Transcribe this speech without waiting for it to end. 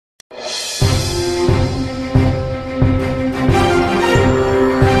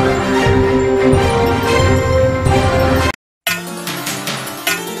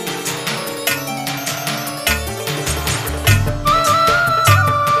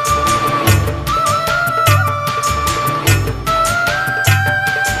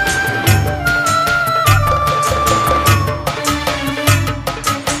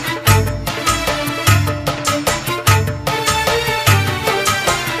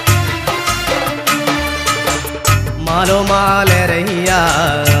മാലോമാലരയ്യ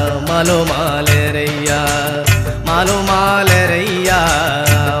മാലോമാലരയ്യ മാലോമാലരയ്യ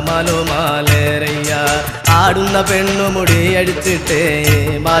മാലോമാലരയ്യ ആടുന്ന പെണ്ണുമുടി അടിച്ചിട്ടേ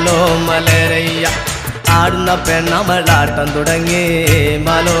മാലോമലരയ്യ ആടുന്ന പെണ്ണമളാട്ടം തുടങ്ങി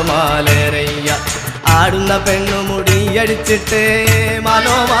മാലോമാലരയ്യ ആടുന്ന പെണ്ണുമുടി അടിച്ചിട്ടേ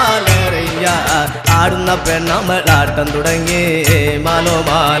മാലോമാലരയ്യ ആടുന്ന പെണ്ണമളാട്ടം തുടങ്ങി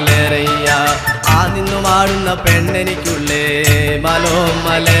മാലോമാലരയ്യ ആ നിന്നും ആടുന്ന പെണ്ണെനിക്കുള്ളേ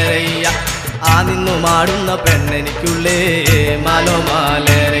മാലോമലരയ്യ ആ നിന്നും ആടുന്ന പെണ്ണെനിക്കുള്ളേ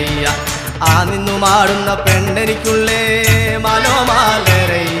മാലോമാലരയ്യ ആ നിന്നും ആടുന്ന പെണ്ണെനിക്കുള്ളേ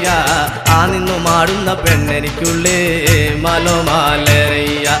മാലോമാലരയ്യ ആ നിന്നും ആടുന്ന പെണ്ണെനിക്കുള്ളേ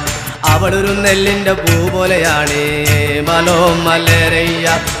മാലോമാലരയ്യ അവളൊരു നെല്ലിൻ്റെ പൂ പോലെയാണ് മാലോമലരയ്യ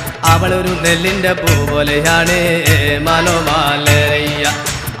അവളൊരു നെല്ലിൻ്റെ പൂ പോലെയാണ് മാലോമാലരയ്യ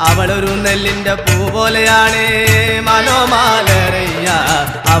അവളൊരു നെല്ലിൻ്റെ പൂ പോലെയാണ് മാലോമാലരയ്യ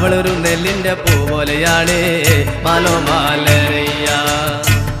അവളൊരു നെല്ലിൻ്റെ പൂ പോലെയാണ് മാലോമാലരയ്യ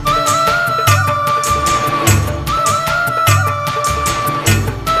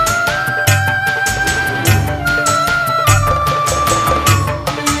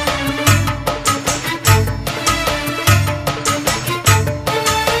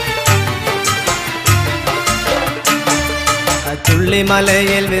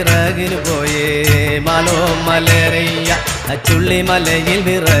ചുള്ളിമലയിൽ വിറകിന് പോയേ മാലോമലരയ്യ ചുള്ളിമലയിൽ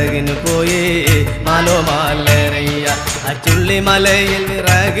വിറകിന് പോയേ മാലോമാലരയ്യ ചുള്ളിമലയിൽ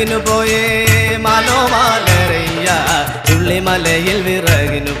വിറകിന് പോയേ മാലോമാലരയ്യ ചുള്ളിമലയിൽ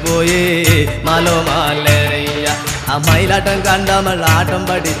വിറകിന് പോയേ മാലോമാലരയ്യ മയിലാട്ടം കണ്ടമളാട്ടം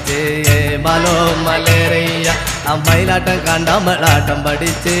പഠിച്ചേ മാലോമലരയ്യ മയിലാട്ടം കണ്ടമളാട്ടം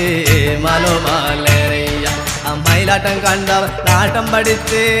പഠിച്ചേ മാലോമാലരയ്യ മയിലാട്ടം കണ്ടമളാട്ടം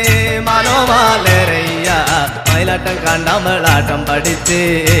പഠിച്ചേ മാലോമാലരയ്യ മയിലാട്ടം കണ്ടമളാട്ടം പഠിച്ചേ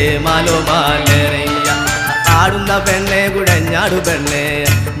മാലോമാലരയ്യ ആടുന്ന പെണ്ണെ കുടഞ്ഞാടു പെണ്ണെ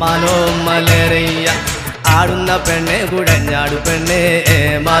മാലോമലരയ്യ ആടുന്ന പെണ്ണെ കുടഞ്ഞാടു പെണ്ണെ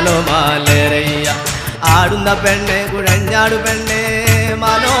മാലോമാലരയ്യ ആടുന്ന പെണ്ണെ കുഴഞ്ഞാടു പെണ്ണെ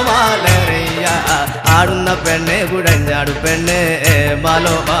മാലോമാലരയ്യ ആടുന്ന പെണ്ണെ കുഴഞ്ഞാടു പെണ്ണെ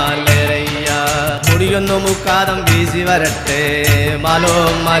മാലോമാലരയ്യ മുടിയൊന്നു മുക്കാതം വീശി വരട്ടെ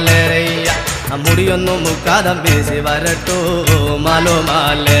മാലോമാലരയ്യ മുടിയൊന്നു മുക്കാതം വീശി വരട്ടോ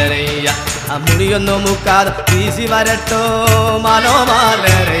മാലോമാലരയ്യ മുടിയൊന്നു മുക്കാതം വീശി വരട്ടോ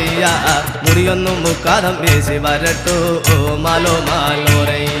മാലോമാലരയ്യ മുടിയൊന്നു മുക്കാതം വീശി വരട്ടോ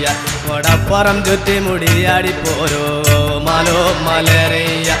മാലോമാലരയ്യ കൊടപ്പുറം ചുറ്റി മുടിയാടിപ്പോരോ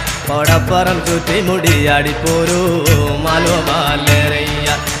മാലോമാലരയ്യ കൊടപ്പുറം ചുറ്റി മുടിയാടിപ്പോരോ മാലോമാലരയ്യ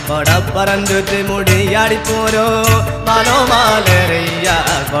കൊടപ്പുറം ചുറ്റി മുടിയാടിപ്പോരോ മാലോമാലരയ്യ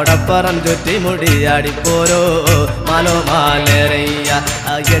കൊടപ്പുറം ചുറ്റി മുടിയാടിപ്പോരോ മാലോമാലരയ്യ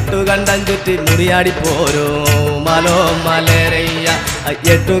എട്ടുകണ്ടം ചുറ്റി മുടിയാടിപ്പോരോ മാലോമാലരയ്യ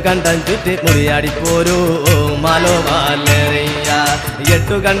എട്ടുകണ്ടം ചുറ്റി മുടിയാടിപ്പോരോ മാലോമാലരയ്യ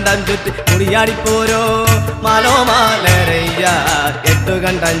എട്ടുകണ്ടം ചുറ്റി മുടിയാടിപ്പോരോ മാലോമാലരയ്യ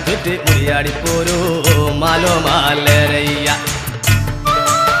എട്ടുകണ്ടം ചുറ്റി മുടിയാടിപ്പോരോ മാലോമാലരയ്യ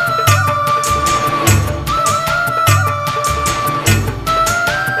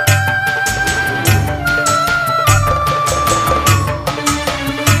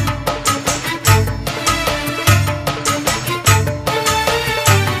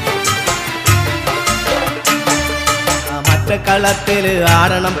കളത്തിൽ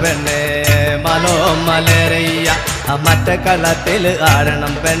ആടണം പെണ്ണെ മാലോമാലരയ്യ മറ്റേ കളത്തിൽ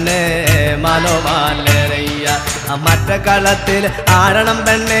ആടണം പെണ്ണെ മാലോമാലരയ്യ മറ്റേ കളത്തിൽ ആടണം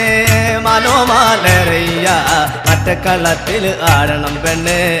പെണ്ണെ മാലോമാലരയ്യ മറ്റേ കളത്തിൽ ആടണം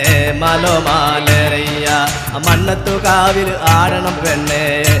പെണ്ണെ മാലോമാലരയ്യ മണ്ണത്തു കാവിൽ ആടണം പെണ്ണെ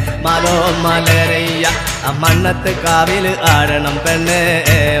മാലോമാലരയ്യ മണ്ണത്ത് കാവിൽ ആടണം പെണ്ണെ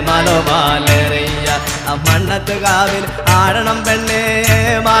മാലോമാലരയ്യ മണ്ണത്ത് കാവിൽ ആടണം പെണ്ണെ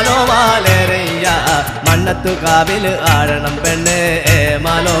മാലോമാലരയ്യ മണ്ണത്തു കാവിൽ ആടണം പെണ്ണെ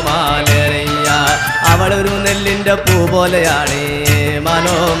മാലോമാലരയ്യ അവളൊരു നെല്ലിൻ്റെ പൂ പോലെയാണ്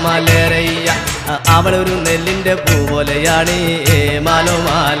മാലോമാലരയ്യ അവളൊരു നെല്ലിൻ്റെ പൂ പോലെയാണ്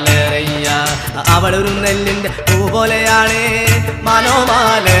മാലോമാലരയ്യ അവളൊരു നെല്ലിൻ്റെ പൂ പോലെയാണ്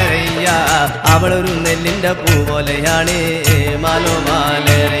മാലോമാലരയ്യ അവളൊരു നെല്ലിൻ്റെ പൂ പോലെയാണ്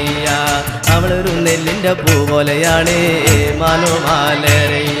മാലോമാലരയ്യ അവളൊരു നെല്ലിൻ്റെ പൂ പോലെയാണ്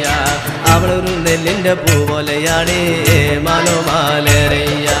മാലോമാലരയ്യ അവളൊരു നെല്ലിൻ്റെ പൂ പോലെയാണ്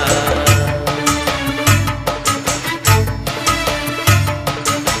മാലോമാലരയ്യ.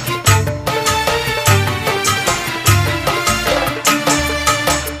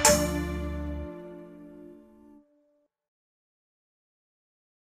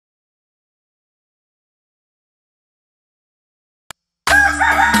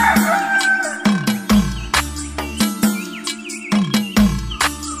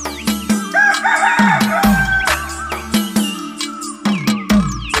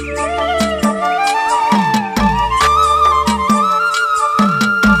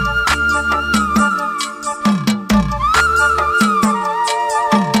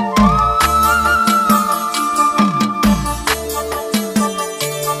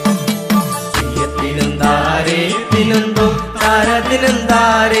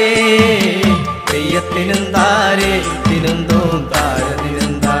 താരദിനെന്താരേ തെയ്യത്തിനെന്താരേ തിനുന്തോം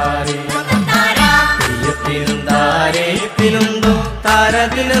താരദിനെന്താരേ തെയ്യത്തിനെന്താരേ തിനുന്തോം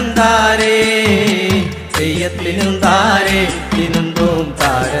താരദിനെന്താരേ തെയ്യത്തിനെന്താരേ തിനുന്തോം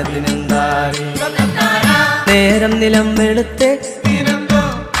താരദിനെന്താരേ നേരം നിലം വെളുത്തെ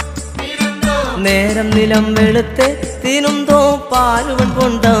നേരം നിലം വെളുത്തെ തിനുന്തോ പാലുവൻ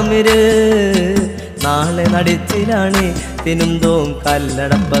കൊണ്ടമിര് നാളെ നടിച്ചിലാണ് തിനുന്തോം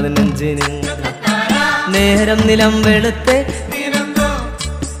കല്ലട 15-ന് നേരം നിലം വെളുത്തെ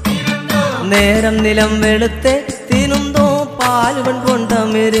നേരം നിലം വെളുത്തെ തിനുന്തോ പാലുവൻ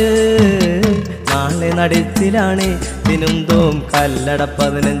കൊണ്ടമിര് നാളെ നടിച്ചിലാണ് തിനുന്തോം കല്ലട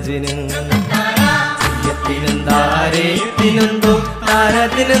 15-ന് തെയ്യത്തിനെന്താരേ തിനുന്തോം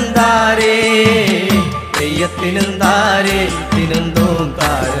താരദിനെന്താരേ തെയ്യത്തിനെന്താരേ തിനുന്തോം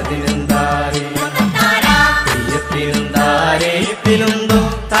താരദിനെന്താരേ തെയ്യത്തിനെന്താരേ തിനുന്തോം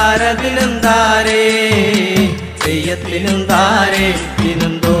താരദിനെന്താരേ തെയ്യത്തിനെന്താരേ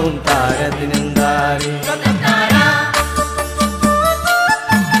തിനുന്തോം താരദിനെന്താരേ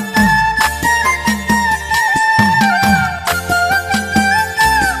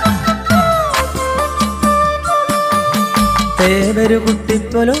തേവരു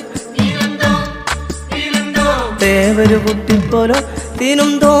കുട്ടിപ്പോലോ തേവരു കുട്ടിപ്പോലോ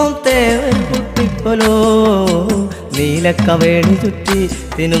തിനുന്തോം തേവരു കുട്ടിപ്പോലോ നീലക്കവേണി ചുറ്റി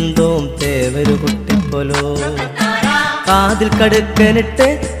തിനുന്തോം തേവരു കുട്ടിപ്പോലോ കാതിൽ കടുക്കനിട്ട്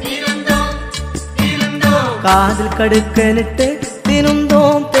കാതിൽ കടുക്കനിട്ട്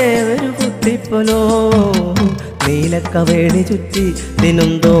തിനുന്തോം തേവരു കുട്ടിപ്പോലോ നീലക്കവേണി ചുറ്റി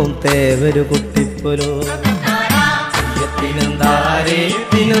തിനുന്തോം തേവരു കുട്ടിപ്പോലോ തെയ്യത്തിനെന്താരേ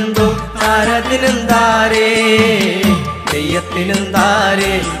തിനുന്തോം താരദിനെന്താരേ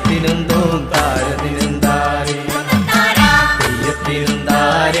തെയ്യത്തിനെന്താരേ തിനുന്തോം താരദിനെന്താരേ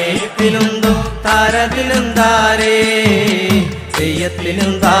തെയ്യത്തിനെന്താരേ തിനുന്തോം താരദിനെന്താരേ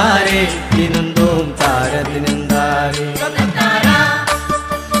തെയ്യത്തിനെന്താരേ തിനുന്തോം താരദിനെന്താരേ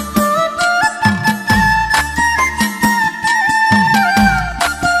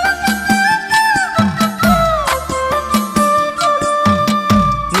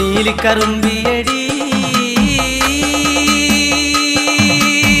നീലിക്കറുമ്പിയടി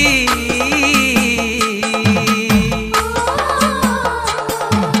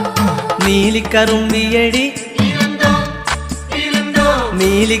നീലിക്കറുമ്പിയടി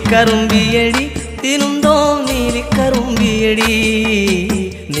നീലിക്കറുമ്പിയടി തിനുന്തോം നീലിക്കറുമ്പിയടി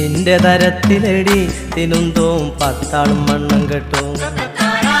നിന്റെ തരത്തിലടി തിനുന്തോം 10 ആളും മണ്ണം കെട്ടും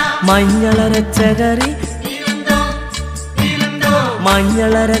മഞ്ഞളരച്ചകറി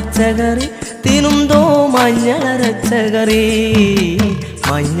മഞ്ഞളരച്ചകറി തിനുന്തോ മഞ്ഞളരച്ചകറി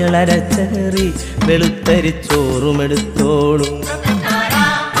മഞ്ഞളരച്ചകറി വെളുത്തരിച്ചോറുമെടുത്തോളും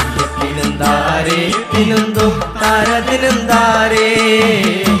തെയ്യത്തിനെന്താരേ തിനുന്തോം താരദിനെന്താരേ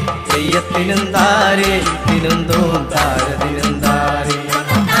തെയ്യത്തിനെന്താരേ തിനുന്തോം താരദിനെന്താരേ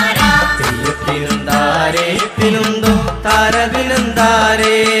തെയ്യത്തിനെന്താരേ തിനുന്തോം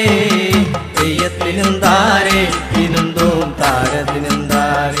താരദിനെന്താരേ തെയ്യത്തിനെന്താരേ തിനുന്തോം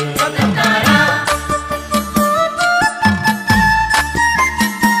താരദിനെന്താരേ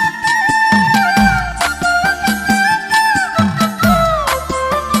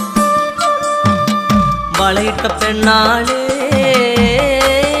വളയിട്ട പെണ്ണാളേ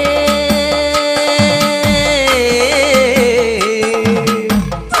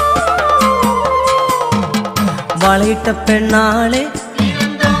വളയിട്ട പെണ്ണാളെ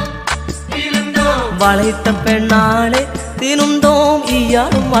വളയിട്ട പെണ്ണാളെ തിനുന്തോം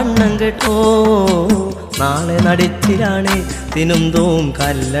ഇയാളും വണ്ണം കേട്ടോ നാളെ നടിച്ചിലാണ് തിനുന്തോം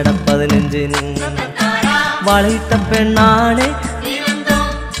കല്ലട 15-ന് വളയിട്ട പെണ്ണാളെ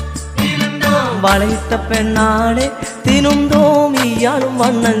വളയിട്ട പെണ്ണാളെ തിനുന്തോം ഇയാളും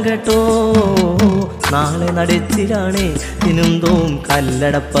വണ്ണം കേട്ടോ നാളെ നടിച്ചിലാണ് തിനുന്തോം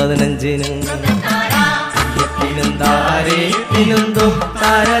കല്ലട 15-ന് തെയ്യത്തിനെന്താരേ തിനുന്തോം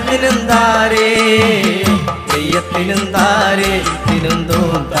താരദിനെന്താരേ തെയ്യത്തിനെന്താരേ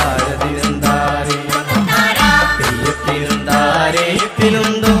തിനുന്തോം താരദിനെന്താരേ തെയ്യത്തിനെന്താരേ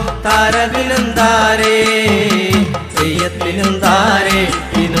തിനുന്തോം താരദിനെന്താരേ തെയ്യത്തിനെന്താരേ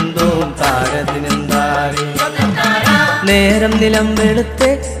തിനുന്തോം താരദിനെന്താരേ നേരം നിലം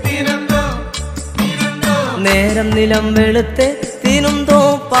വെളുത്തെ നേരം നിലം വെളുത്തെ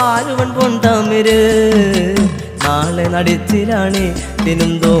തിനുന്തോം പാലുവൻ കൊണ്ടമിര് നാളെ നടിച്ചിലാണ്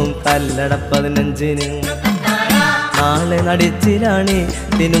തിനുന്തോം കല്ലട 15-ന് നാളെ നടിച്ചിലാണ്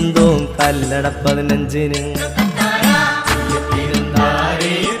തിനുന്തോം കല്ലട 15-ന്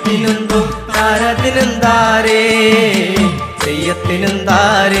തെയ്യത്തിനെന്താരേ തിനുന്തോം താരദിനെന്താരേ തെയ്യത്തിനും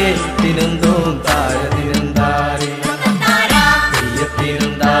താരേ തിനുന്തോം താരതിനും താരേ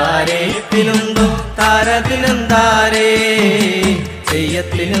തെയ്യത്തിനും താരേ തിനുന്തോം താരതിനും താരേ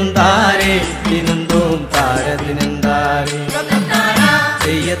തെയ്യത്തിനും താരേ തിനുന്തോം താരതിനും താരേ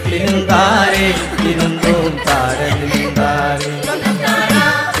തെയ്യത്തിനും താരേ തിനുന്തോം